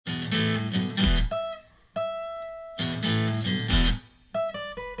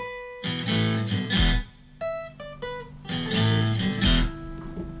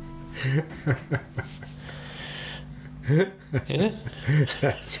Isn't it?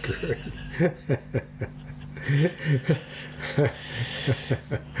 That's great.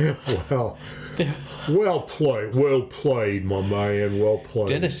 Well played, my man. Well played.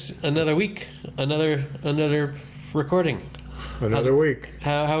 Dennis, another week, another recording. Another week.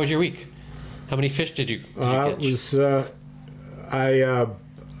 How was your week? How many fish did you catch? It was.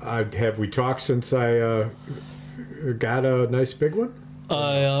 Have we talked since I got a nice big one?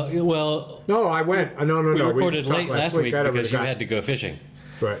 Well, No, I went. No. we recorded talked late last week I because you got- had to go fishing.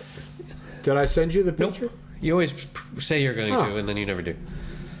 Right. Did I send you the picture? Nope. You always say you're going Huh. to, and then you never do.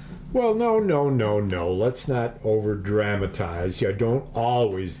 Well, no. Let's not over dramatize. You don't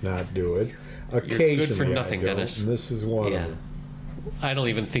always not do it. Occasionally, good for nothing, I don't, Dennis. And this is one Yeah. of them. I don't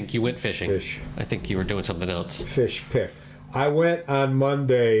even think you went fishing. Fish. I think you were doing something else. Fish pick. I went on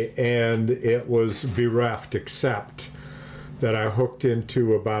Monday and it was bereft, except that I hooked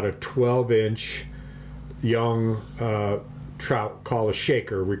into about a 12-inch young trout called a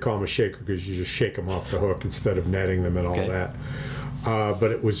shaker. We call them a shaker because you just shake them off the hook instead of netting them and all Okay. that. But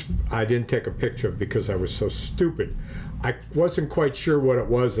it was, I didn't take a picture of it because I was so stupid. I wasn't quite sure what it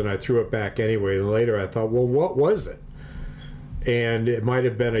was and I threw it back anyway. And later I thought, well, what was it? And it might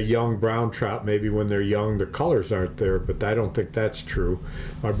have been a young brown trout. Maybe when they're young, the colors aren't there, but I don't think that's true.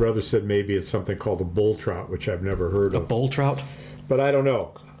 My brother said maybe it's something called a bull trout, which I've never heard A of. bull trout? But I don't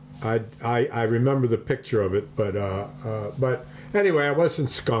know. I remember the picture of it, but anyway, I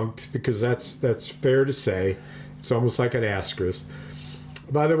wasn't skunked because that's fair to say. It's almost like an asterisk.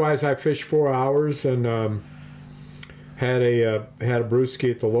 But otherwise, I fished 4 hours and had a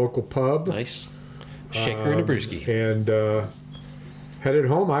brewski at the local pub. Nice. Shaker and a brewski. And headed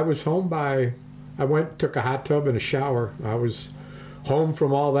home. I was home by. I went, took a hot tub and a shower. I was home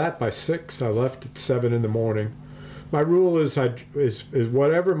from all that by 6. I left at 7 in the morning. My rule is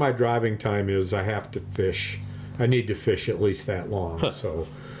whatever my driving time is, I have to fish. I need to fish at least that long. So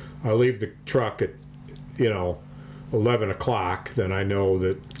I leave the truck at 11 o'clock. Then I know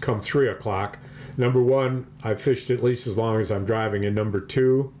that come 3 o'clock, number one, I fished at least as long as I'm driving, and number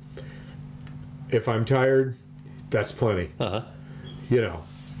two, if I'm tired, that's plenty.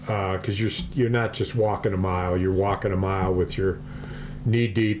 Because you're not just walking a mile. You're walking a mile with your knee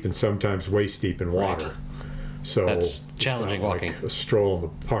deep and sometimes waist deep in water. Right. So That's challenging it's not walking. like a stroll in the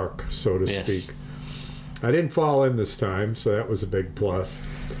park, so to Yes. speak. I didn't fall in this time, so that was a big plus.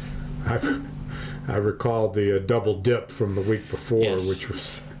 I recalled the double dip from the week before, Yes. which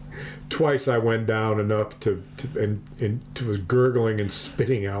was twice I went down enough to was gurgling and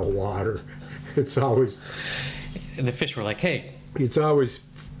spitting out water. It's always And the fish were like, hey, it's always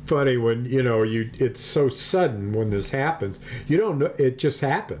funny when it's so sudden when this happens. You don't know, it just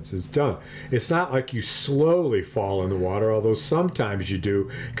happens. It's done. It's not like you slowly fall in the water, although sometimes you do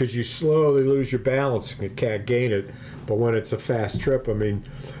because you slowly lose your balance and can't gain it. But when it's a fast trip, I mean,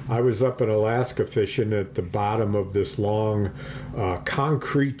 I was up in Alaska fishing at the bottom of this long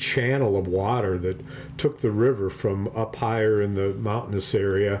concrete channel of water that took the river from up higher in the mountainous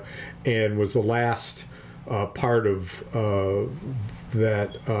area and was the last part of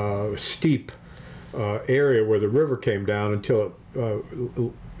that steep area where the river came down until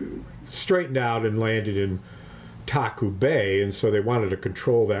it straightened out and landed in Taku Bay. And so they wanted to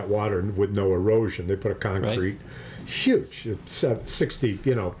control that water with no erosion. They put a concrete, huge, 60,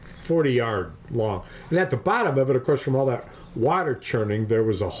 40 yard long. And at the bottom of it, of course, from all that water churning, there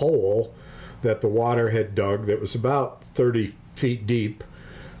was a hole that the water had dug that was about 30 feet deep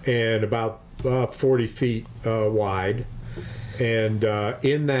and about 40 feet wide. And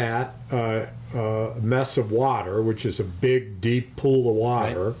in that mess of water, which is a big, deep pool of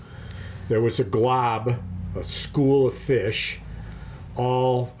water, there was a glob, a school of fish,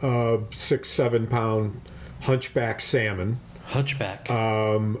 all 6-7 pound hunchback salmon. hunchback. They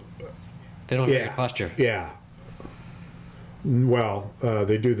don't have any posture. Yeah. Well,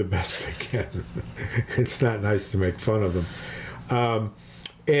 they do the best they can. It's not nice to make fun of them.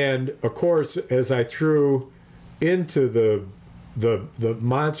 And of course, as I threw into the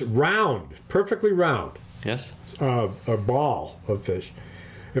monster, round, perfectly round, Yes. a ball of fish.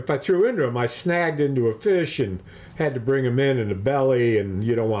 If I threw into them, I snagged into a fish and had to bring them in the belly, and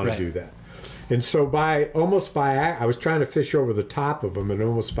you don't want to do that. And so I was trying to fish over the top of them, and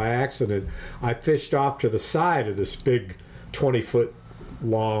almost by accident, I fished off to the side of this big 20-foot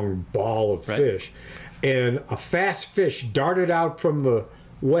long ball of fish. And a fast fish darted out from the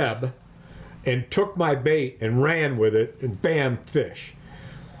web and took my bait and ran with it, and bam, fish.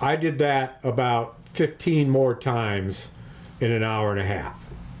 I did that about 15 more times in an hour and a half.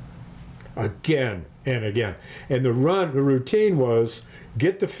 Again and again. And the routine was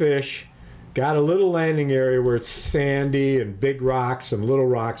get the fish, got a little landing area where it's sandy and big rocks and little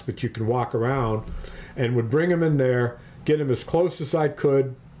rocks, but you can walk around, and would bring him in there, get him as close as I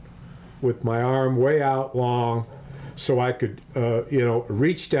could with my arm way out long so I could,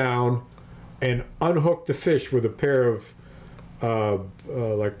 reach down and unhook the fish with a pair of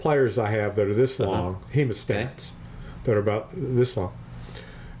like pliers I have that are this long, hemostats, that are about this long.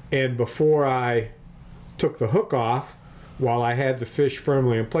 And before I took the hook off, while I had the fish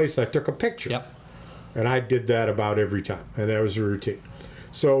firmly in place, I took a picture. Yep. And I did that about every time, and that was a routine.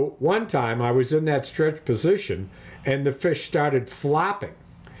 So one time I was in that stretch position, and the fish started flopping.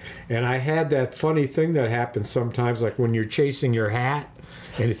 And I had that funny thing that happens sometimes, like when you're chasing your hat,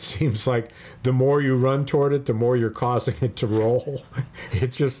 and it seems like the more you run toward it, the more you're causing it to roll.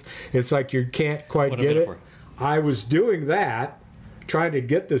 It's like you can't quite get it. I was doing that, trying to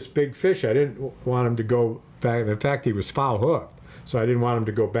get this big fish. I didn't want him to go back. In fact, he was foul hooked, so I didn't want him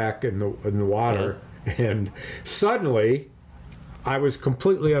to go back in the water. And suddenly, I was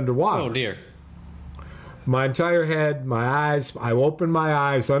completely underwater. Oh dear. My entire head, my eyes, I opened my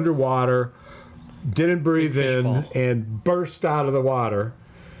eyes underwater, didn't breathe in, and burst out of the water,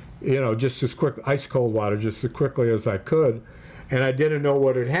 just as quick, ice cold water, just as quickly as I could. And I didn't know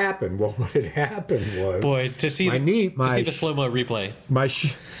what had happened. Well, what had happened was, to see the slow-mo replay.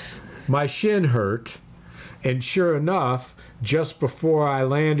 My shin hurt, and sure enough, just before I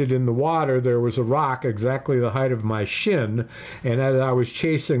landed in the water, there was a rock exactly the height of my shin, and as I was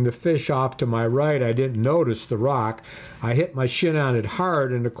chasing the fish off to my right, I didn't notice the rock. I hit my shin on it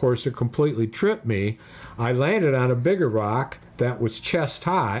hard, and of course it completely tripped me. I landed on a bigger rock that was chest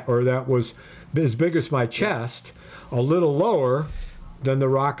high, or that was as big as my chest, a little lower than the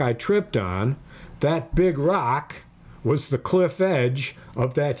rock I tripped on. That big rock was the cliff edge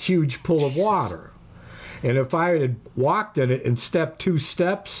of that huge pool of water. And if I had walked in it and stepped 2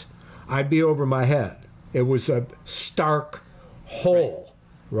 steps, I'd be over my head. It was a stark hole,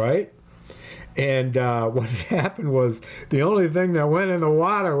 right? And what happened was the only thing that went in the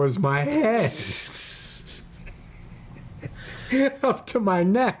water was my head. Up to my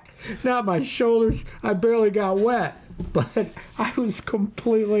neck. Not my shoulders. I barely got wet. But I was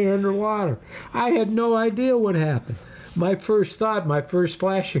completely underwater. I had no idea what happened. My first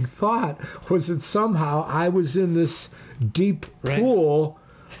flashing thought was that somehow I was in this deep pool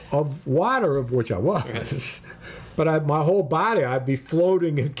of water, of which I was. Right. But my whole body, I'd be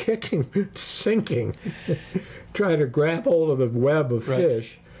floating and kicking, sinking, trying to grab hold of the web of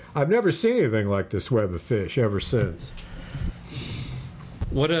fish. I've never seen anything like this web of fish ever since.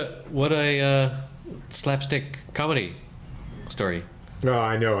 What a slapstick comedy story. No,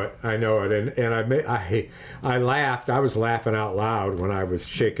 I know it, and I laughed. I was laughing out loud when I was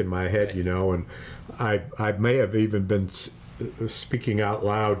shaking my head, and I may have even been speaking out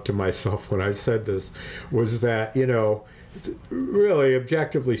loud to myself when I said this. Was that really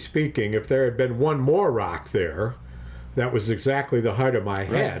objectively speaking, if there had been one more rock there, that was exactly the height of my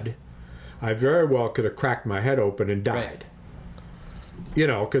head, I very well could have cracked my head open and died.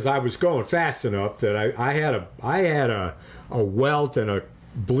 Because I was going fast enough that I had a welt and a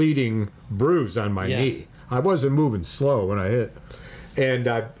bleeding bruise on my knee. I wasn't moving slow when I hit, and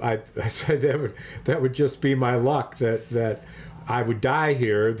I said that would just be my luck that I would die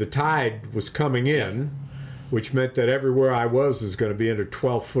here. The tide was coming in, which meant that everywhere I was going to be under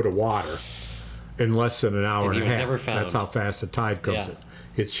 12 foot of water in less than an hour and a half. Never found. That's how fast the tide comes in.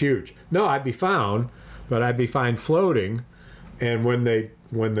 It's huge. No, I'd be found, but I'd be fine floating. And when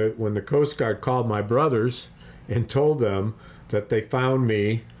the Coast Guard called my brothers and told them that they found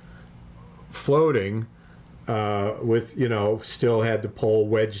me floating with, still had the pole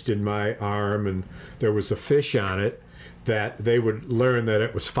wedged in my arm and there was a fish on it, that they would learn that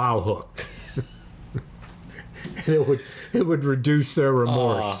it was foul hooked. And it would reduce their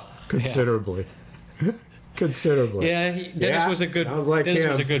remorse considerably. Considerably. Yeah, Dennis was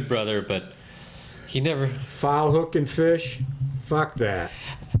a good brother, but he never foul hooking fish. Fuck that.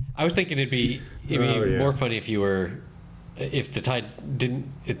 I was thinking it'd be more funny if the tide didn't,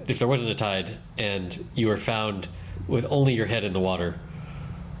 if there wasn't a tide and you were found with only your head in the water,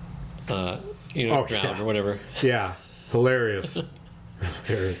 drowned or whatever. Yeah, hilarious.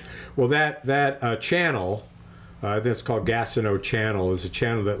 Well, that channel, that's called Gastineau Channel, is a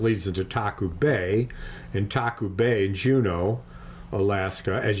channel that leads into Taku Bay, and Taku Bay in Juneau,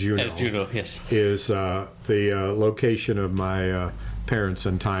 Alaska, as you know, yes, is the location of my parents'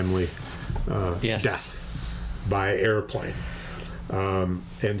 untimely death by airplane.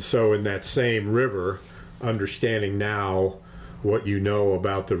 And so in that same river, understanding now what you know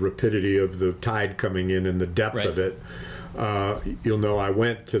about the rapidity of the tide coming in and the depth of it, you'll know I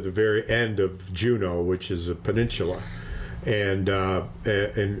went to the very end of Juneau, which is a peninsula, and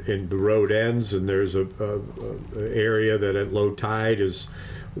the road ends, and there's a area that at low tide is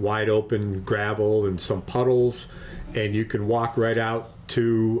wide open gravel and some puddles, and you can walk right out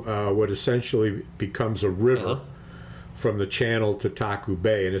to what essentially becomes a river from the channel to Taku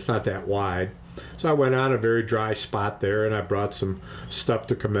Bay, and it's not that wide. So I went on a very dry spot there, and I brought some stuff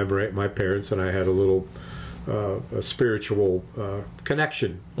to commemorate my parents, and I had a little a spiritual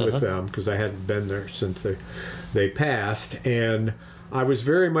connection with them because I hadn't been there since they passed, and I was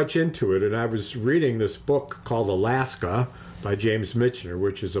very much into it. And I was reading this book called Alaska by James Michener,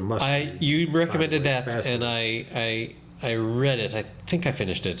 which is a must. You recommended that, and I read it. I think I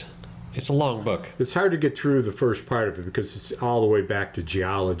finished it. It's a long book. It's hard to get through the first part of it because it's all the way back to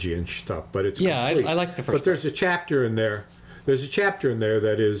geology and stuff. But it's complete. I like the first. But there's a chapter in there. There's a chapter in there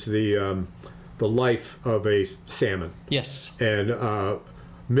that is the life of a salmon. Yes. And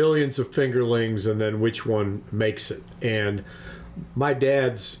millions of fingerlings, and then which one makes it. And my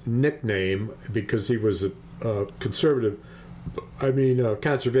dad's nickname, because he was a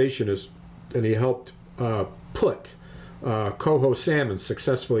conservationist, and he helped put coho salmon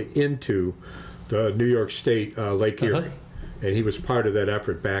successfully into the New York State Lake Erie. And he was part of that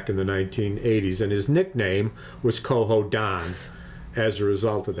effort back in the 1980s. And his nickname was Coho Don as a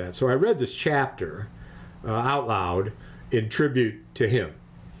result of that. So I read this chapter out loud in tribute to him.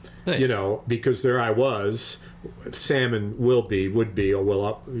 Nice. You know, because there I was. Salmon would be, or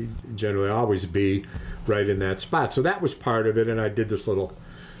will generally always be right in that spot. So that was part of it, and I did this little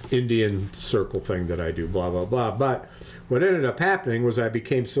Indian circle thing that I do, blah, blah, blah. But what ended up happening was I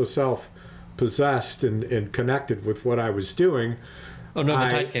became so self-possessed and connected with what I was doing. Oh, no, the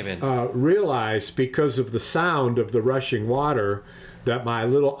tide came in. Realized, because of the sound of the rushing water, that my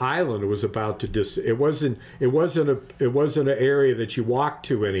little island was about to it wasn't an area that you walked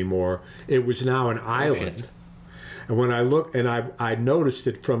to anymore. It was now an island. And when I looked, and I noticed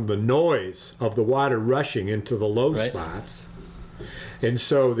it from the noise of the water rushing into the low spots. And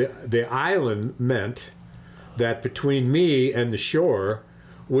so the island meant that between me and the shore,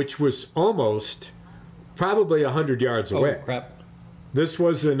 which was almost probably 100 yards away. Oh, crap. This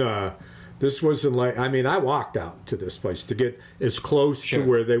wasn't like, I mean, I walked out to this place to get as close to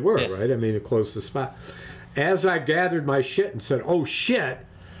where they were, right? I mean, close to the spot. As I gathered my shit and said, oh shit,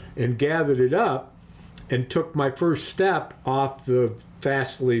 and gathered it up and took my first step off the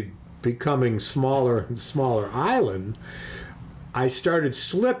fastly becoming smaller and smaller island, I started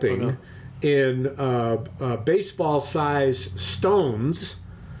slipping in baseball-sized stones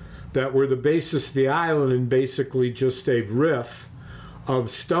that were the basis of the island, and basically just a riff of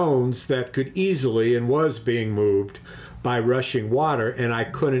stones that could easily and was being moved by rushing water, and I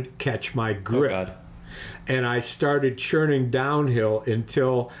couldn't catch my grip. Oh, God. And I started churning downhill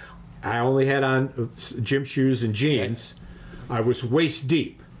until I only had on gym shoes and jeans. I was waist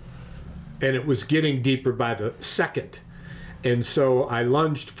deep, and it was getting deeper by the second. And so I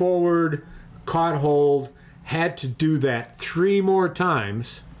lunged forward, caught hold, had to do that 3 more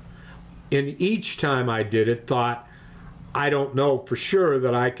times. And each time I did it, thought, I don't know for sure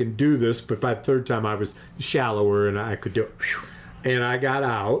that I can do this, but by the third time I was shallower and I could do it. And I got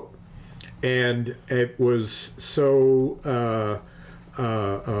out, and it was so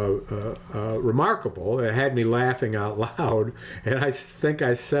remarkable. It had me laughing out loud, and I think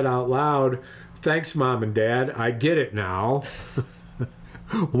I said out loud, thanks, Mom and Dad, I get it now.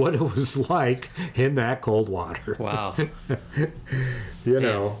 What it was like in that cold water. Wow.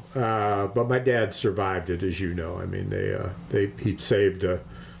 But my dad survived it, as you know. I mean, he saved a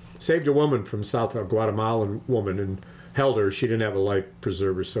woman from South, a Guatemalan woman, and held her. She didn't have a life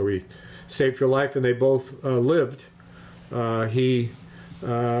preserver, so he saved her life, and they both lived. She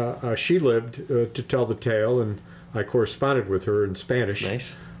lived to tell the tale, and I corresponded with her in Spanish.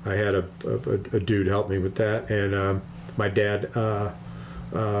 Nice. I had a dude help me with that, and my dad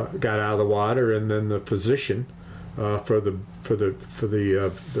got out of the water, and then the physician for the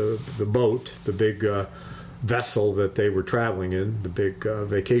boat, the big vessel that they were traveling in, the big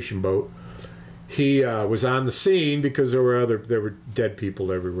vacation boat. He was on the scene because there were dead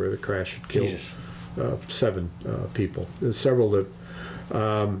people everywhere. The crash had killed 7 people. There's several that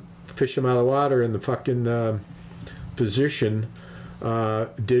fished them out of the water, and the fucking physician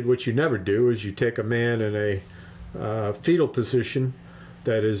did what you never do: is you take a man in a fetal position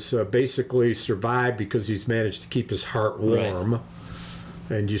that is basically survived because he's managed to keep his heart warm,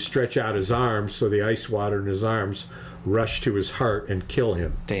 and you stretch out his arms so the ice water in his arms rush to his heart and kill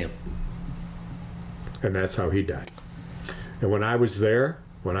him. Damn. And that's how he died. And when I was there,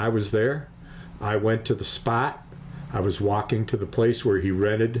 I went to the spot. I was walking to the place where he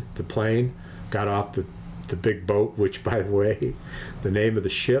rented the plane, got off the big boat, which, by the way, the name of the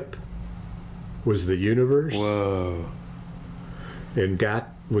ship was the Universe. Whoa. And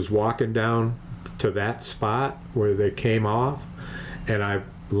was walking down to that spot where they came off, and I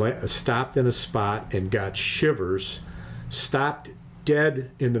stopped in a spot and got shivers, stopped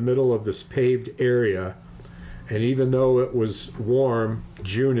dead in the middle of this paved area, and even though it was warm,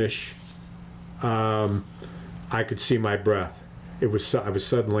 June-ish, I could see my breath. I was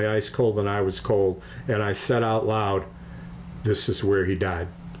suddenly ice cold, and I was cold, and I said out loud, "This is where he died."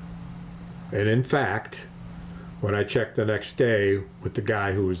 And in fact, when I checked the next day with the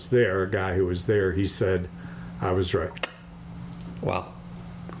guy who was there, he said, "I was right." Wow.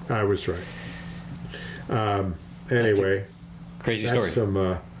 I was right. Anyway, crazy that's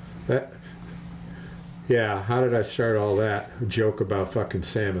story. How did I start all that? A joke about fucking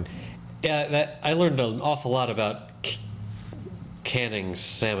salmon. Yeah, I learned an awful lot about canning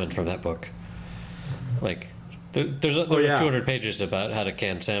salmon from that book. Like, there's over 200 pages about how to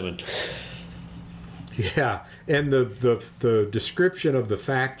can salmon. Yeah, and the description of the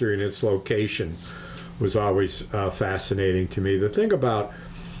factory and its location was always fascinating to me. The thing about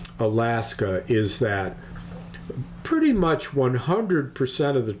Alaska is that pretty much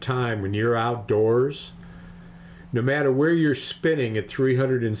 100% of the time when you're outdoors, no matter where you're spinning at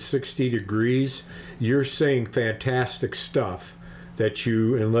 360 degrees, you're seeing fantastic stuff that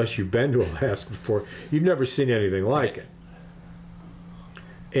unless you've been to Alaska before, you've never seen anything like it.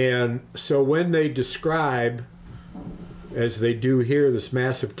 And so when they describe, as they do here, this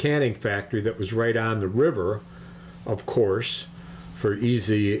massive canning factory that was right on the river, of course, for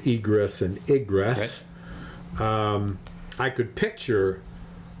easy egress and egress, I could picture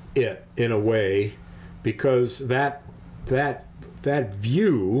it in a way, because that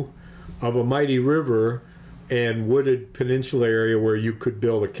view of a mighty river and wooded peninsula area where you could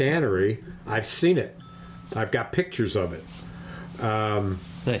build a cannery, I've seen it. I've got pictures of it.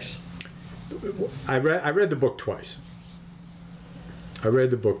 Nice. I read the book twice. And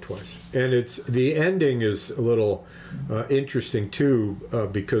the ending is a little interesting too,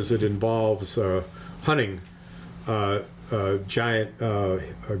 because it involves hunting giant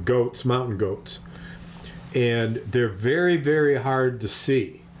goats, mountain goats, and they're very, very hard to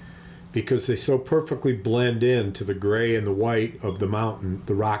see because they so perfectly blend into the gray and the white of the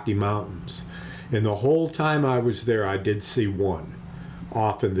Rocky Mountains. And the whole time I was there, I did see one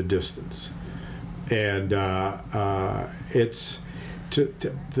off in the distance, and it's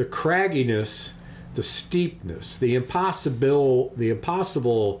the cragginess, the steepness, the impossible.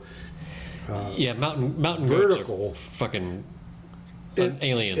 Mountain vertical goats are fucking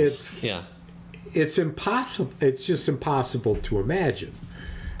aliens. It's impossible. It's just impossible to imagine.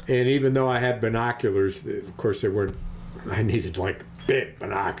 And even though I had binoculars, of course they weren't. I needed like big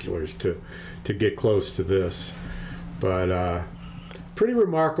binoculars to get close to this, but pretty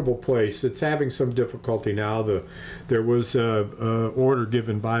remarkable place. It's having some difficulty now. There was a order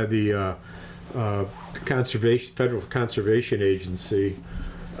given by the Federal Conservation Agency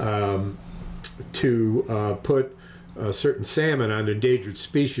to put certain salmon on endangered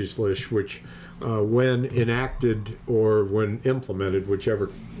species list, which when enacted or when implemented,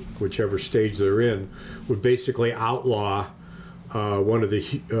 whichever stage they're in, would basically outlaw one of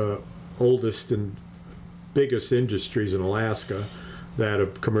the oldest and biggest industries in Alaska, that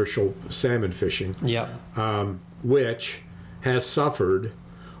of commercial salmon fishing, which has suffered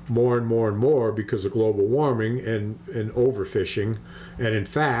more and more and more because of global warming and overfishing. And in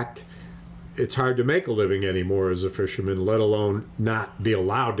fact, it's hard to make a living anymore as a fisherman, let alone not be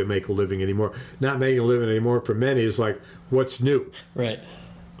allowed to make a living anymore. Not making a living anymore for many is like, what's new? Right.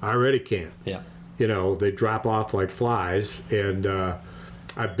 I already can't. Yeah. They drop off like flies. And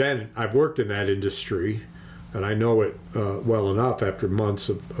I've worked in that industry, and I know it well enough after months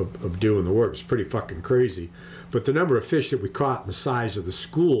of doing the work. It's pretty fucking crazy. But the number of fish that we caught and the size of the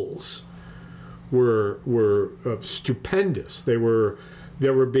schools were stupendous. They were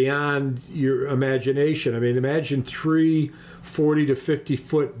beyond your imagination. I mean, imagine 3 40 to 50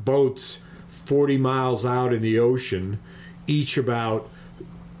 foot boats 40 miles out in the ocean, each about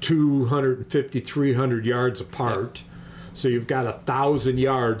 250, 300 yards apart. So you've got 1,000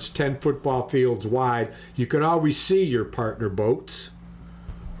 yards, 10 football fields wide. You can always see your partner boats,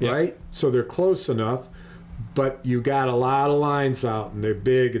 right? So they're close enough, but you got a lot of lines out, and they're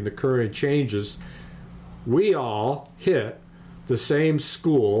big, and the current changes. We all hit the same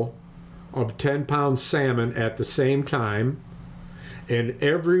school of 10-pound salmon at the same time, and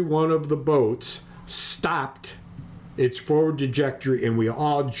every one of the boats stopped its forward trajectory, and we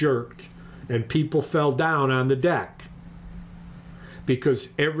all jerked, and people fell down on the deck.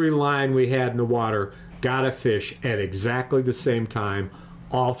 because every line we had in the water got a fish at exactly the same time,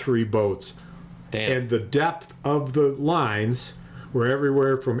 all three boats. Damn. And the depth of the lines were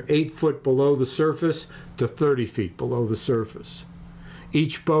everywhere from 8 foot below the surface to 30 feet below the surface.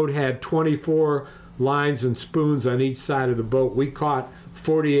 Each boat had 24 lines and spoons on each side of the boat. We caught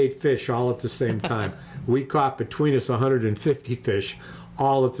 48 fish all at the same time. We caught between us 150 fish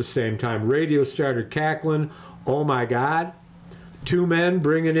all at the same time. Radio started cackling. Oh my God. 2 men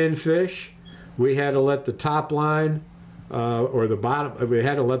bringing in fish. We had to let the top line or the bottom, we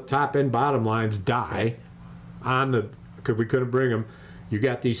had to let top and bottom lines die on the, because we couldn't bring them. You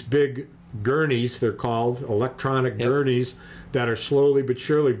got these big gurneys, they're called, electronic gurneys, that are slowly but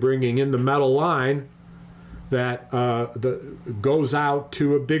surely bringing in the metal line that goes out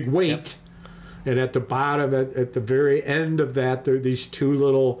to a big weight. And at the bottom, at the very end of that, there are these 2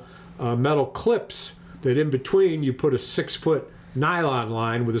 little metal clips that in between you put a 6-foot nylon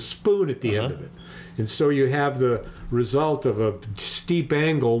line with a spoon at the end of it. And so you have the result of a steep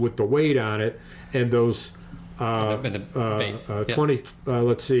angle with the weight on it and those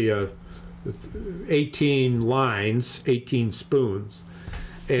 18 lines, 18 spoons.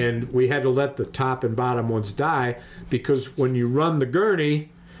 And we had to let the top and bottom ones die because when you run the gurney,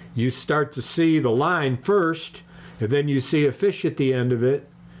 you start to see the line first, and then you see a fish at the end of it.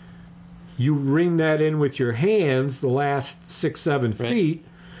 You ring that in with your hands, the last 6-7 feet,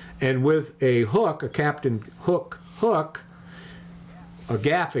 and with a hook, a captain hook, a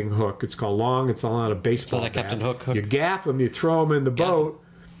gaffing hook. It's called long. It's on a baseball bat. Captain hook. You gaff them. You throw them in the boat.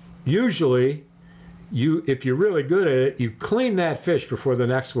 Usually, if you're really good at it, you clean that fish before the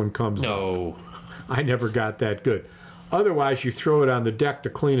next one comes up. I never got that good. Otherwise, you throw it on the deck to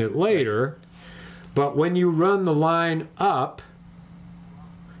clean it later. But when you run the line up,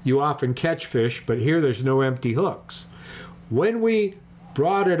 you often catch fish, but here there's no empty hooks. When we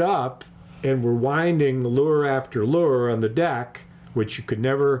brought it up and were winding lure after lure on the deck, which you could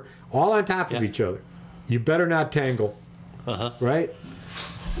never, all on top of each other, you better not tangle, right?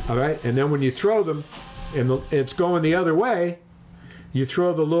 All right, and then when you throw them and it's going the other way, you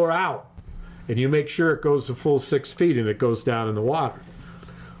throw the lure out. And you make sure it goes the full 6 feet and it goes down in the water.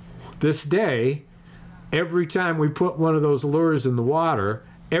 This day, every time we put one of those lures in the water,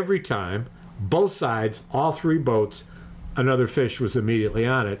 every time, both sides, all 3 boats, another fish was immediately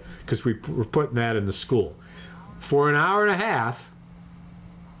on it because we were putting that in the school. For an hour and a half,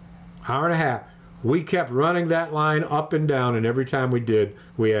 we kept running that line up and down, and every time we did,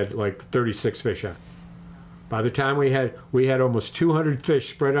 we had like 36 fish on. By the time we had almost 200 fish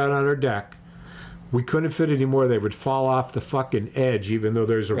spread out on our deck. We couldn't fit any more. They would fall off the fucking edge, even though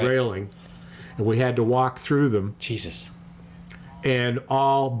there's a railing. And we had to walk through them. Jesus. And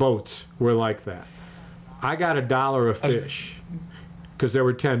all boats were like that. I got $1 a fish because there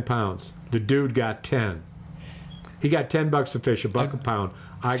were 10 pounds. The dude got 10. He got $10 a fish, $1 a pound.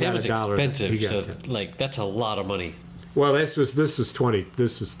 I got $1. Expensive, he got so 10. Like that's a lot of money. Well, this was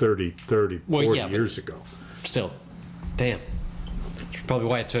 30, 40 years ago. Still, damn. Probably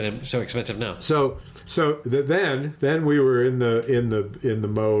why it's so expensive now. So then we were in the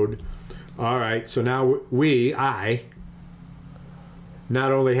mode. All right, so now I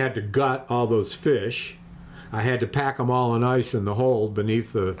not only had to gut all those fish, I had to pack them all in ice in the hold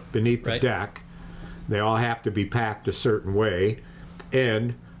beneath the deck. They all have to be packed a certain way,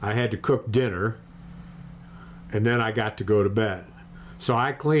 and I had to cook dinner, and then I got to go to bed. So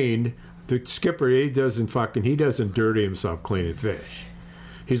I cleaned. The skipper, he doesn't dirty himself cleaning fish.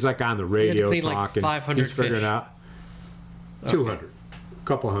 He's like on the radio talking. Like 500 he's figuring fish. out 200, a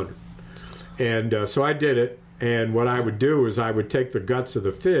couple hundred. And so I did it. And what I would do is I would take the guts of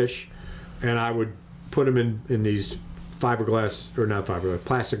the fish, and I would put them in these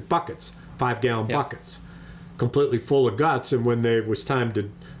plastic buckets, 5-gallon buckets, completely full of guts. And when there was time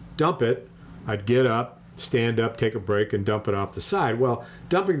to dump it, I'd get up, stand up, take a break, and dump it off the side. Well,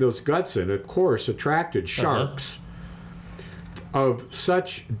 dumping those guts in, of course, attracted sharks of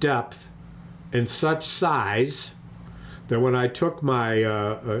such depth and such size that when I took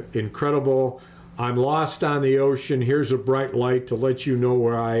my incredible, I'm lost on the ocean, here's a bright light to let you know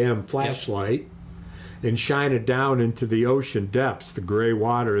where I am, flashlight, and shine it down into the ocean depths, the gray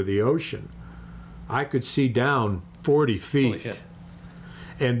water of the ocean, I could see down 40 feet.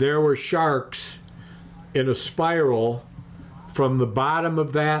 And there were sharks in a spiral from the bottom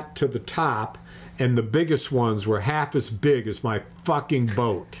of that to the top, and the biggest ones were half as big as my fucking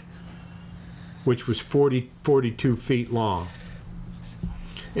boat, which was 42 feet long.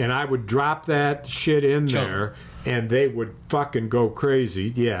 And I would drop that shit in there, and they would fucking go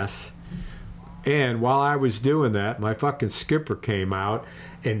crazy, yes. And while I was doing that, my fucking skipper came out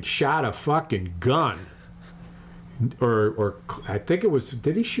and shot a fucking gun. Or I think it was,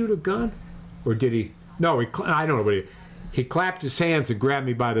 did he shoot a gun? Or did he? No, I don't know, but he clapped his hands and grabbed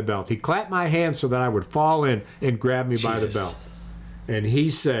me by the belt. He clapped my hands so that I would fall in and grab me by the belt. And he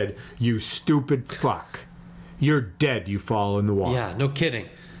said, "You stupid fuck. You're dead, you fall in the water." Yeah, no kidding.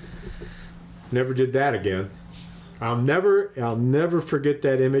 Never did that again. I'll never forget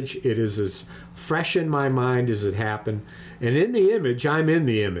that image. It is as fresh in my mind as it happened. And in the image, I'm in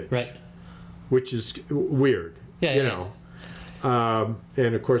the image. Right. Which is weird. Yeah, you know.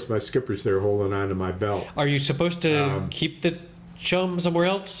 And of course, my skipper's there holding on to my belt. Are you supposed to keep the chum somewhere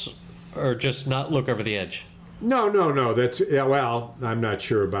else, or just not look over the edge? No. That's well, I'm not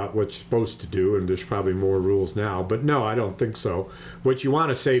sure about what you're supposed to do, and there's probably more rules now. But no, I don't think so. What you want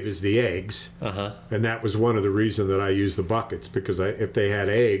to save is the eggs, and that was one of the reasons that I used the buckets, because if they had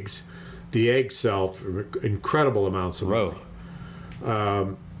eggs, the eggs sell for incredible amounts of money.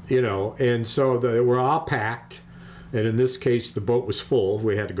 You know, and so they were all packed. And in this case, the boat was full.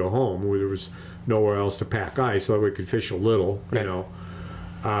 We had to go home. There was nowhere else to pack ice, so we could fish a little, you know.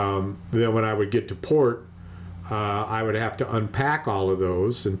 Then when I would get to port, I would have to unpack all of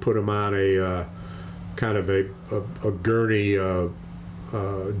those and put them on a kind of a gurney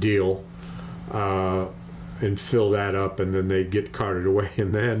deal and fill that up, and then they'd get carted away.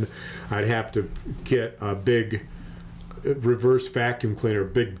 And then I'd have to get a big reverse vacuum cleaner,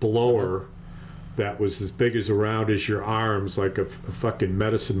 big blower that was as big as around as your arms, like a fucking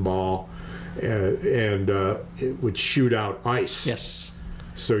medicine ball, and it would shoot out ice. Yes.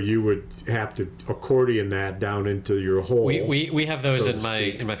 So you would have to accordion that down into your hole. We have those in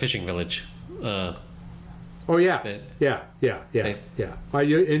my fishing village. Oh yeah. In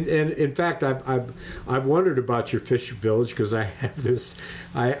fact, I've wondered about your fishing village, because I have this.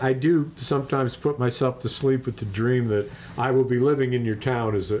 I do sometimes put myself to sleep with the dream that I will be living in your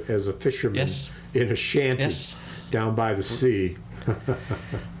town as a fisherman in a shanty down by the sea.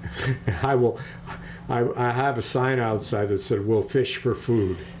 And I have a sign outside that said, "We'll fish for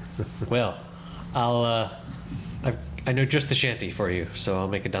food." Well, I know just the shanty for you, so I'll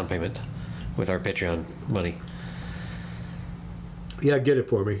make a down payment with our Patreon money. Yeah, get it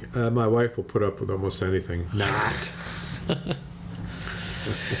for me. My wife will put up with almost anything. Not.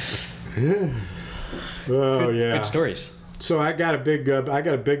 Good stories. So I got a big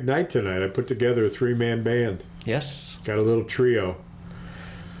night tonight. I put together a 3-man band. Yes. Got a little trio.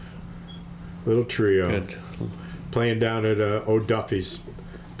 Good. Playing down at O'Duffy's.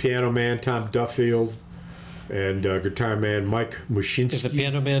 Piano man Tom Duffield and guitar man Mike Mushinsky. Is the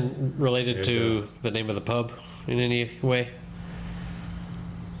piano man related to the name of the pub in any way?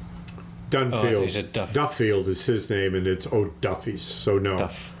 Dunfield. Oh, Duff. Duffield is his name, and it's O'Duffy's, so no.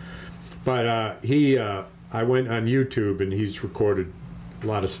 Duff. But I went on YouTube, and he's recorded a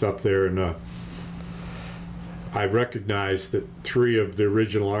lot of stuff there, and I recognized that 3 of the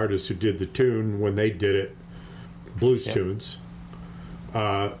original artists who did the tune, when they did it, blues tunes,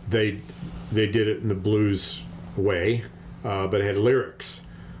 they did it in the blues way, but it had lyrics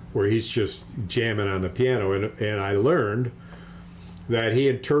where he's just jamming on the piano, and I learned that he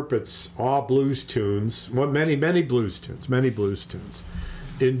interprets all blues tunes, many blues tunes,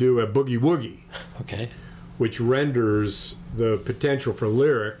 into a boogie woogie. Okay. Which renders the potential for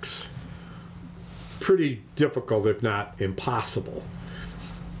lyrics pretty difficult, if not impossible.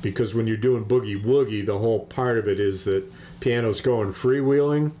 Because when you're doing boogie woogie, the whole part of it is that piano's going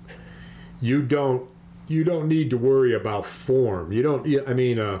freewheeling. You don't need to worry about form. You don't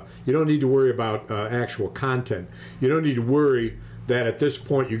need to worry about actual content. You don't need to worry that at this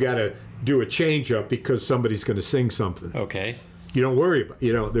point you got to do a change up because somebody's going to sing something. Okay. You don't worry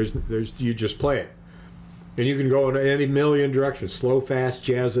about. There's you just play it, and you can go in any million directions, slow, fast,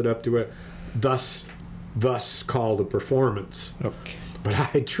 jazz it up to it. Thus called a performance. Okay.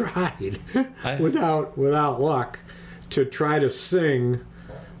 But I tried without luck to try to sing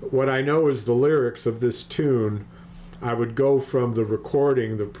what I know is the lyrics of this tune. I would go from the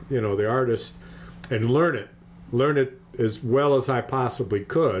recording, the artist, and learn it as well as I possibly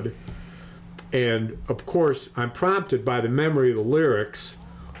could. And of course, I'm prompted by the memory of the lyrics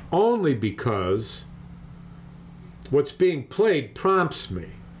only because what's being played prompts me.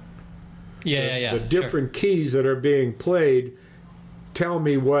 Yeah. The different keys that are being played tell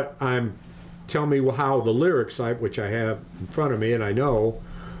me how the lyrics, which I have in front of me, and I know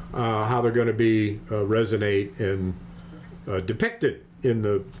how they're going to be resonate and depicted in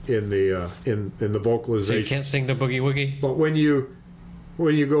the vocalization. So you can't sing the boogie woogie. But when you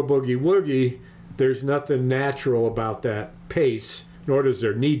go boogie woogie, there's nothing natural about that pace, nor does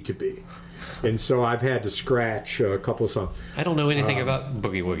there need to be. And so I've had to scratch a couple of songs. I don't know anything about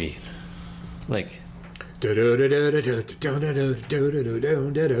Boogie Woogie. Like, Boogie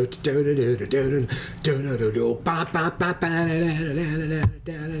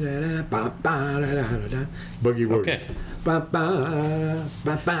Woogie. okay.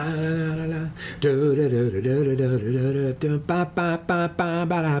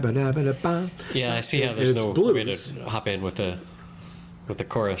 Yeah, I see how there's no way to hop in with the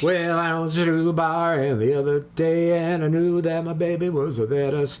chorus. Well, I was to the bar and the other day, and I knew that my baby was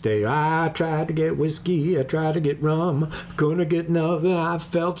there to stay. I tried to get whiskey, I tried to get rum, couldn't get nothing, I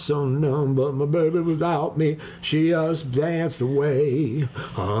felt so numb, but my baby was out me, she just danced away.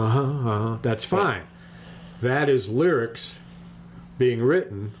 That's fine. That is lyrics being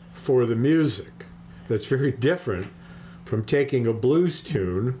written for the music. That's very different from taking a blues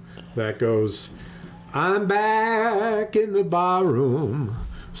tune that goes, I'm back in the bar room,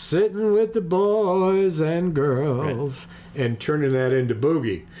 sitting with the boys and girls, and turning that into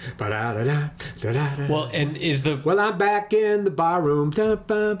boogie. Well, and is the... Well, I'm back in the bar room.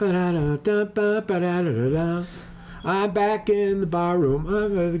 I'm back in the bar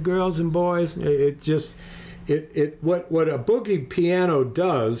room. The girls and boys. What a boogie piano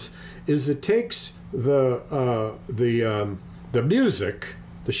does is it takes the music,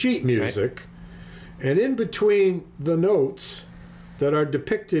 the sheet music, right, and in between the notes that are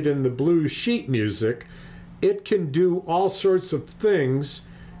depicted in the blues sheet music, it can do all sorts of things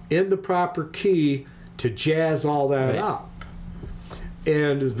in the proper key to jazz all that up.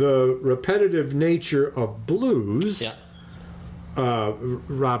 And the repetitive nature of blues,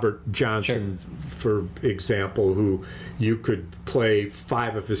 Robert Johnson, for example, who you could play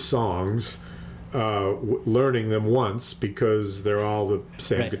 5 of his songs, learning them once because they're all the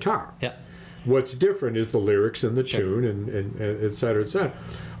same guitar. Yeah. What's different is the lyrics and the tune, and et cetera, et cetera.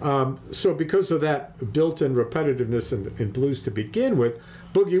 So because of that built-in repetitiveness in blues to begin with,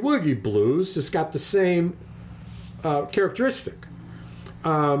 Boogie Woogie Blues has got the same characteristic.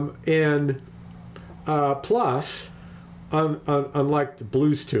 Plus, unlike the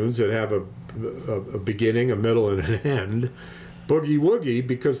blues tunes that have a beginning, a middle, and an end, Boogie Woogie,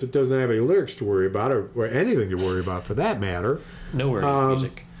 because it doesn't have any lyrics to worry about, or anything to worry about for that matter, no worry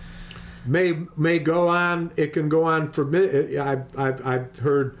music, may go on. It can go on for minutes. I've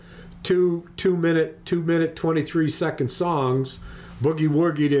heard 2 minute 23-second songs boogie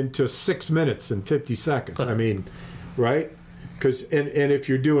woogied into 6 minutes and 50 seconds. I mean, right? Because and if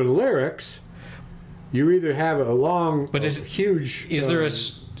you're doing lyrics, you either have a long, huge. Is there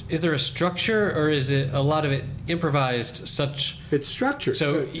a structure, or is it a lot of it improvised? It's structured.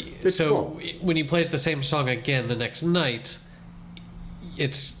 So when he plays the same song again the next night,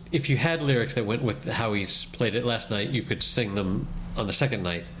 it's, if you had lyrics that went with how he's played it last night, you could sing them on the second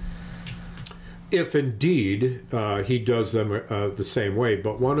night. If indeed he does them the same way.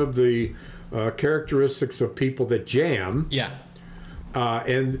 But one of the characteristics of people that jam,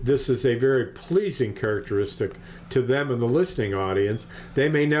 and this is a very pleasing characteristic to them and the listening audience, they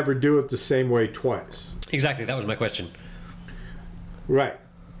may never do it the same way twice. Exactly, that was my question. Right.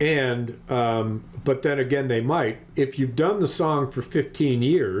 And but then again, they might. If you've done the song for 15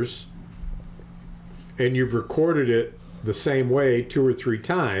 years and you've recorded it the same way 2 or 3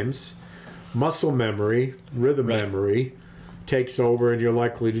 times, muscle memory, rhythm memory takes over, and you're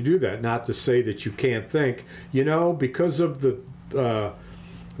likely to do that. Not to say that you can't think, because of the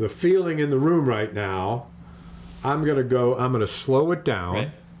feeling in the room right now, I'm going to slow it down. Right.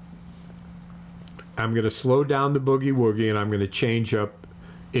 I'm going to slow down the boogie woogie, and I'm going to change up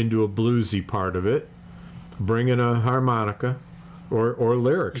into a bluesy part of it, bring in a harmonica or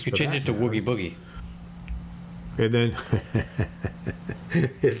lyrics. You could change it to woogie boogie. And then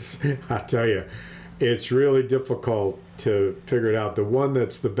I tell you, it's really difficult to figure it out. The one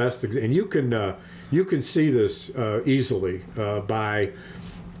that's the best, and you can see this easily by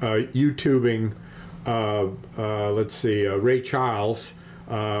YouTubing. Let's see, Ray Charles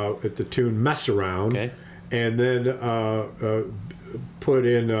at the tune "Mess Around," and then put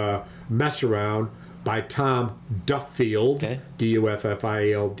in "Mess Around" by Tom Duffield,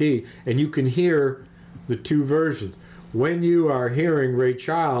 Duffield, and you can hear the 2 versions. When you are hearing Ray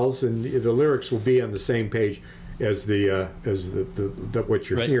Charles, and the lyrics will be on the same page as the what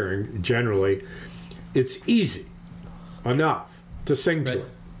you're hearing generally, it's easy enough to sing to it,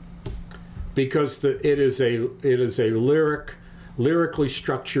 because it is a lyrically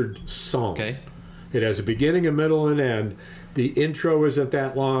structured song. It has a beginning, a middle, and end. The intro isn't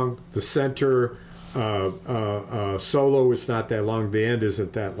that long. The center solo is not that long. The end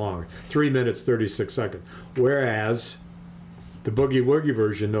isn't that long. 3 minutes 36 seconds. Whereas The Boogie Woogie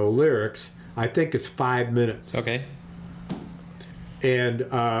version, no lyrics, I think it's 5 minutes. Okay. And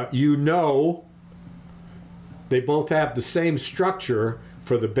they both have the same structure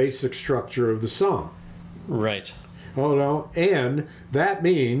for the basic structure of the song. Right. Oh no, and that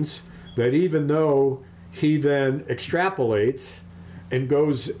means that even though he then extrapolates and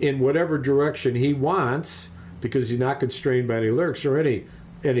goes in whatever direction he wants, because he's not constrained by any lyrics or any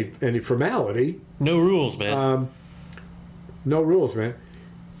formality. No rules, man. No rules, man.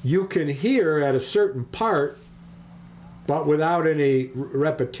 You can hear at a certain part, but without any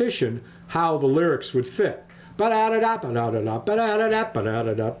repetition, how the lyrics would fit. Don't I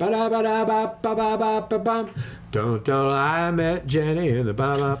met Jenny in the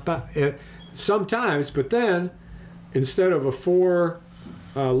ba. Sometimes, but then instead of a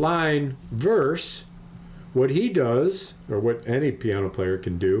 4-line verse, what he does, or what any piano player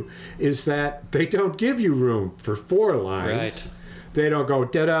can do, is that they don't give you room for 4 lines. Right. They don't go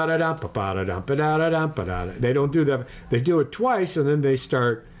da da da da da da da da da. They don't do that. They do it twice, and then they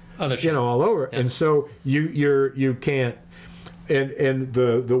start, all over. Yeah. And so you can't. And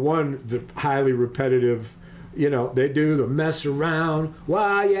the highly repetitive, they do the mess around.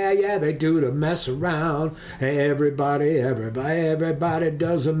 Why, yeah, they do the mess around. Everybody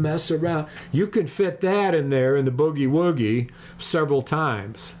does a mess around. You can fit that in there in the Boogie Woogie several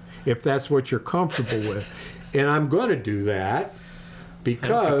times if that's what you're comfortable with. And I'm going to do that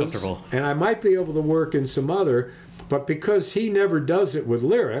because, and I might be able to work in some other, but because he never does it with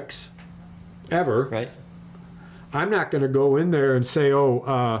lyrics, ever. Right. I'm not going to go in there and say,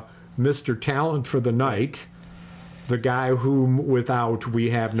 Mr. Talent for the Night, the guy whom without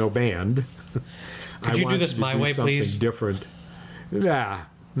we have no band. Could you do this my way, please? Different. Nah,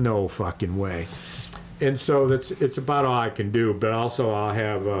 no fucking way. And so it's about all I can do. But also I'll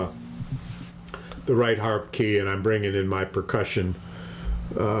have the right harp key, and I'm bringing in my percussion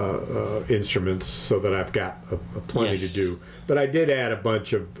instruments so that I've got plenty to do. But I did add a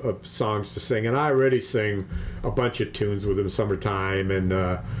bunch of songs to sing, and I already sing a bunch of tunes with him. Summertime and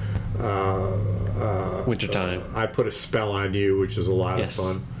Wintertime. I Put a Spell on You, which is a lot of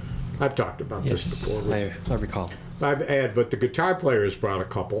fun. I've talked about this before. I recall. But the guitar player has brought a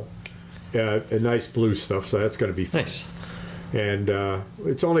couple, a nice blues stuff, so that's going to be fun. Nice. And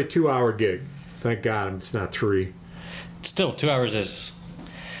it's only a 2-hour gig. Thank God it's not 3. Still, 2 hours is.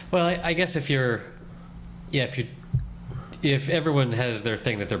 Well, I guess if everyone has their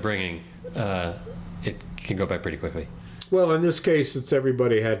thing that they're bringing, it can go by pretty quickly. Well, in this case, it's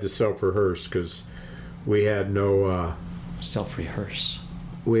everybody had to self-rehearse because we had no self-rehearse.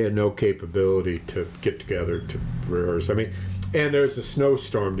 We had no capability to get together to rehearse. I mean, and there's a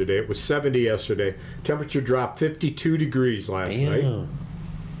snowstorm today. It was 70 yesterday. Temperature dropped 52 degrees last night.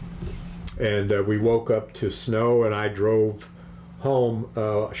 And we woke up to snow, and I drove home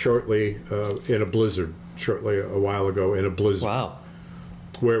shortly in a blizzard. Shortly a while ago in a blizzard. Wow.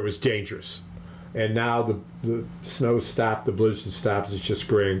 Where it was dangerous. And now the snow stopped, the blizzard stops, it's just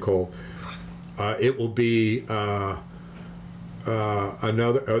gray and cold. It will be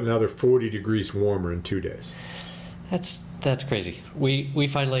another 40 degrees warmer in 2 days. That's crazy. We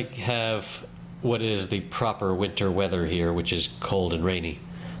finally have what is the proper winter weather here, which is cold and rainy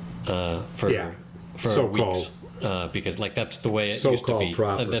for so weeks. Cold. Because that's the way it so used to be.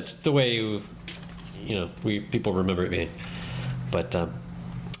 Proper. That's the way people remember it being. But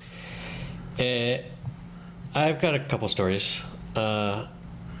I've got a couple stories.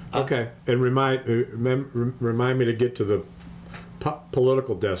 Okay, and remind me to get to the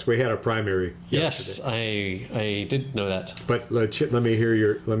political desk. We had a primary yesterday. Yes, I did know that. But let me hear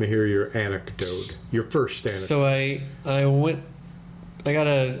your anecdote. Your first anecdote. So I got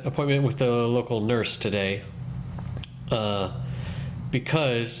an appointment with the local nurse today.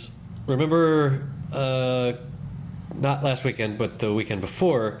 Because remember, not last weekend, but the weekend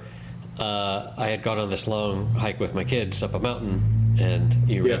before, I had gone on this long hike with my kids up a mountain, and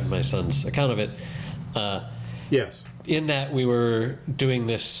you read my son's account of it. Yes. In that we were doing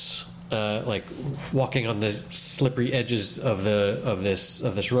this, walking on the slippery edges of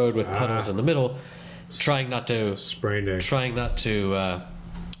this road with puddles in the middle, trying not to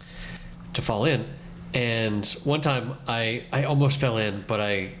fall in. And one time I almost fell in, but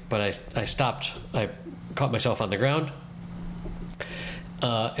I stopped. I caught myself on the ground,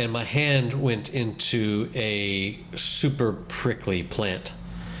 and my hand went into a super prickly plant,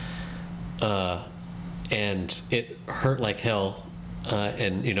 and it hurt like hell.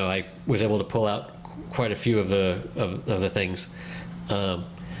 And I was able to pull out quite a few of the things.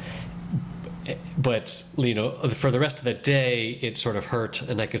 but for the rest of the day, it sort of hurt,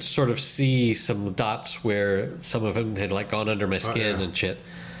 and I could sort of see some dots where some of them had like gone under my skin yeah. and shit.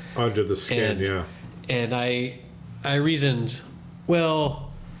 Under the skin, And, yeah. and I reasoned,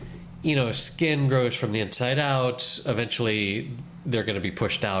 well, skin grows from the inside out. Eventually, they're going to be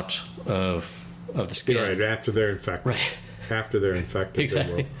pushed out of the skin. Right, after they're infected. Right. After they're infected, they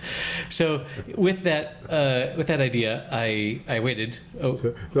Exactly. So with that idea, I waited. will.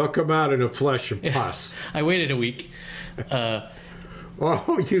 They'll come out in a flesh and pus. I waited a week,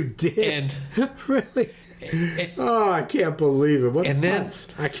 Oh, you did? and Really? Oh, I can't believe it. What And a then-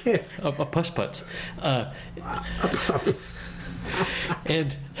 putz. I can't. a pus putz,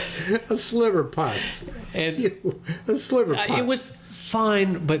 and A sliver pus. and A sliver pus. it was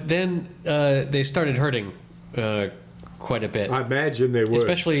fine, but then they started hurting quite a bit. I imagine they would.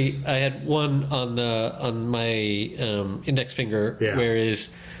 Especially, I had one on my index finger, Yeah. whereas.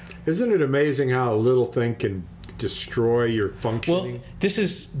 Isn't it amazing how a little thing can destroy your Well, functioning? this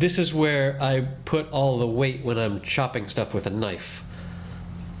is where I put all the weight when I'm chopping stuff with a knife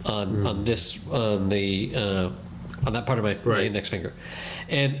on that part of my Right. index finger,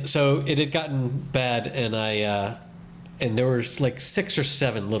 and so it had gotten bad, and and there was like 6 or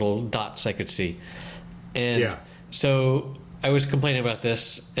 7 little dots I could see, and Yeah. so I was complaining about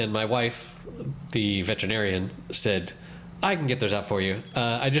this, and my wife, the veterinarian, said, "I can get those out for you.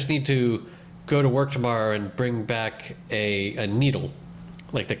 I just need to go to work tomorrow and bring back a needle,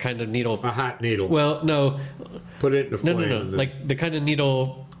 like the kind of needle." A hot needle. Well, no, Put it in a no, flame. no, and no. then- Like the kind of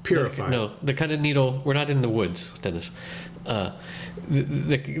needle. Purified. No, the kind of needle. We're not in the woods, Dennis.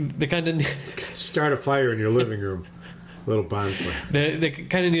 The kind of Start a fire in your living room. Little bonfire. the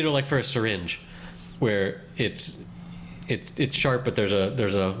kind of needle like for a syringe, where it's sharp, but there's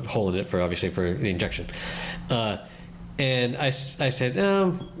a hole in it for obviously for the injection. And I said,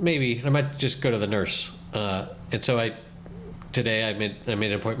 maybe I might just go to the nurse. And so today I made an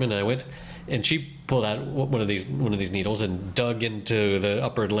appointment, and I went, and she pulled out one of these needles and dug into the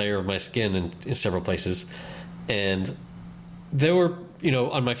upper layer of my skin in several places, and there were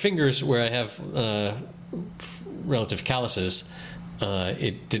on my fingers where I have relative calluses,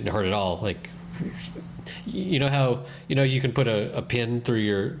 it didn't hurt at all. Like how you can put a pin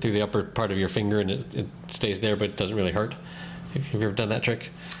through the upper part of your finger and it stays there, but it doesn't really hurt. Have you ever done that trick?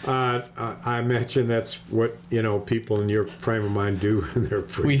 I imagine that's what people in your frame of mind do in their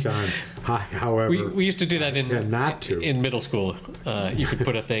free time. However, We used to do that tend not to. in middle school. You could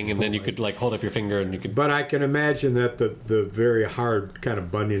put a thing, and then you could like hold up your finger, and you could. But I can imagine that the very hard kind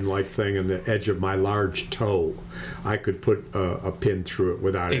of bunion-like thing in the edge of my large toe, I could put a pin through it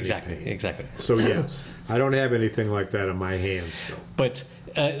without Exactly. anything. So yes, I don't have anything like that in my hands though. But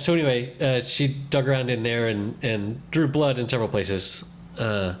so anyway, she dug around in there and drew blood in several places.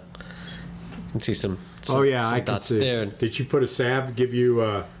 You can see some Oh yeah, some I can dots see. there. Did she put a salve? Give you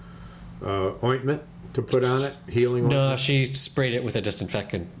ointment to put on it? Healing ointment? No, she sprayed it with a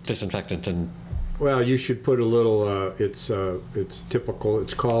disinfectant, and Well, you should put a little. It's typical.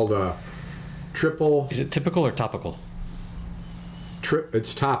 It's called triple. is it typical or topical?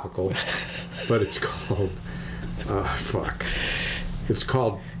 It's topical, but it's called. Fuck. It's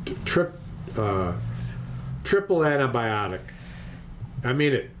called triple antibiotic. I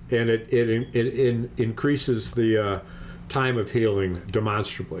mean it, and it increases the time of healing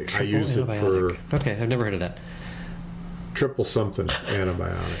demonstrably. I use it for Okay, I've never heard of that. triple something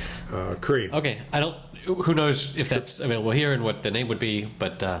antibiotic cream. Okay, I don't. Who knows if that's available here and what the name would be,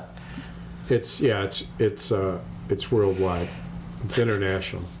 but It's worldwide. It's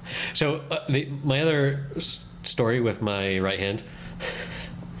international. so my other story with my right hand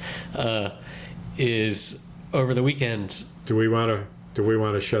is over the weekend. Do we want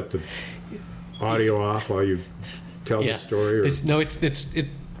to shut the audio off while you tell the story? Or? No, it's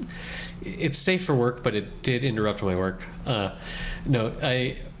safe for work, but it did interrupt my work. Over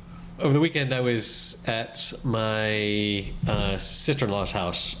the weekend I was at my sister-in-law's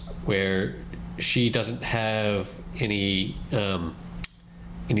house where she doesn't have any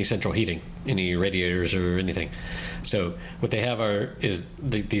central heating, any radiators or anything. So what they have is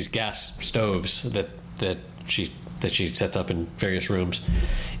these gas stoves that she sets up in various rooms.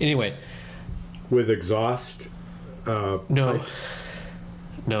 Anyway, With exhaust? no, pipes?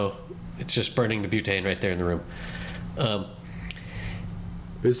 no, it's just burning the butane right there in the room.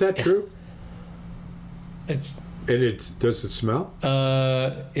 Is that true? It's And does it smell?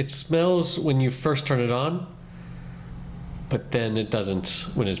 it smells when you first turn it on, but then it doesn't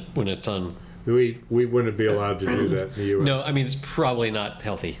when it's on. We wouldn't be allowed to do that in the U.S. No, I mean it's probably not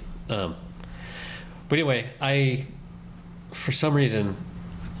healthy. But anyway, for some reason,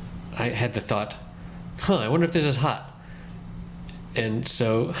 I had the thought, I wonder if this is hot. And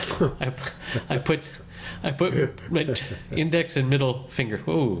so I put my index and middle finger.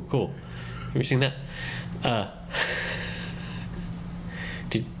 Whoa, cool. Have you seen that?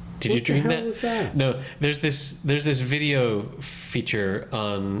 Did you dream What the hell was that? No, there's this video feature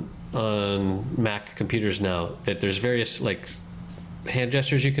on Mac computers now that there's various like hand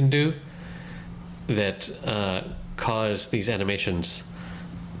gestures you can do that cause these animations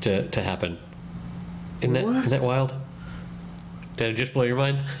to happen. Isn't that wild? Did it just blow your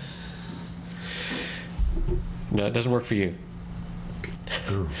mind? No, it doesn't work for you.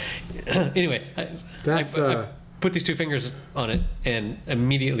 Oh. Anyway, I put these two fingers on it and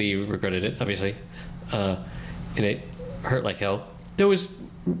immediately regretted it, obviously. And it hurt like hell. There was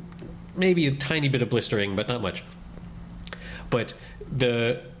maybe a tiny bit of blistering, but not much. And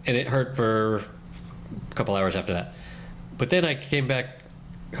it hurt for a couple hours after that. But then I came back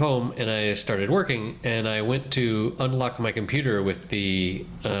home and I started working, and I went to unlock my computer with the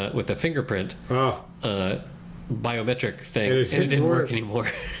fingerprint biometric thing, and it didn't work anymore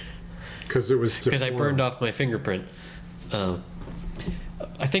because it was because I burned off my fingerprint. I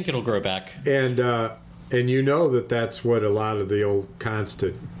think it'll grow back. And you know that's what a lot of the old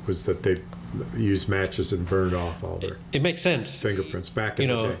Constant was, that they used matches and burned off all their It makes sense. fingerprints back in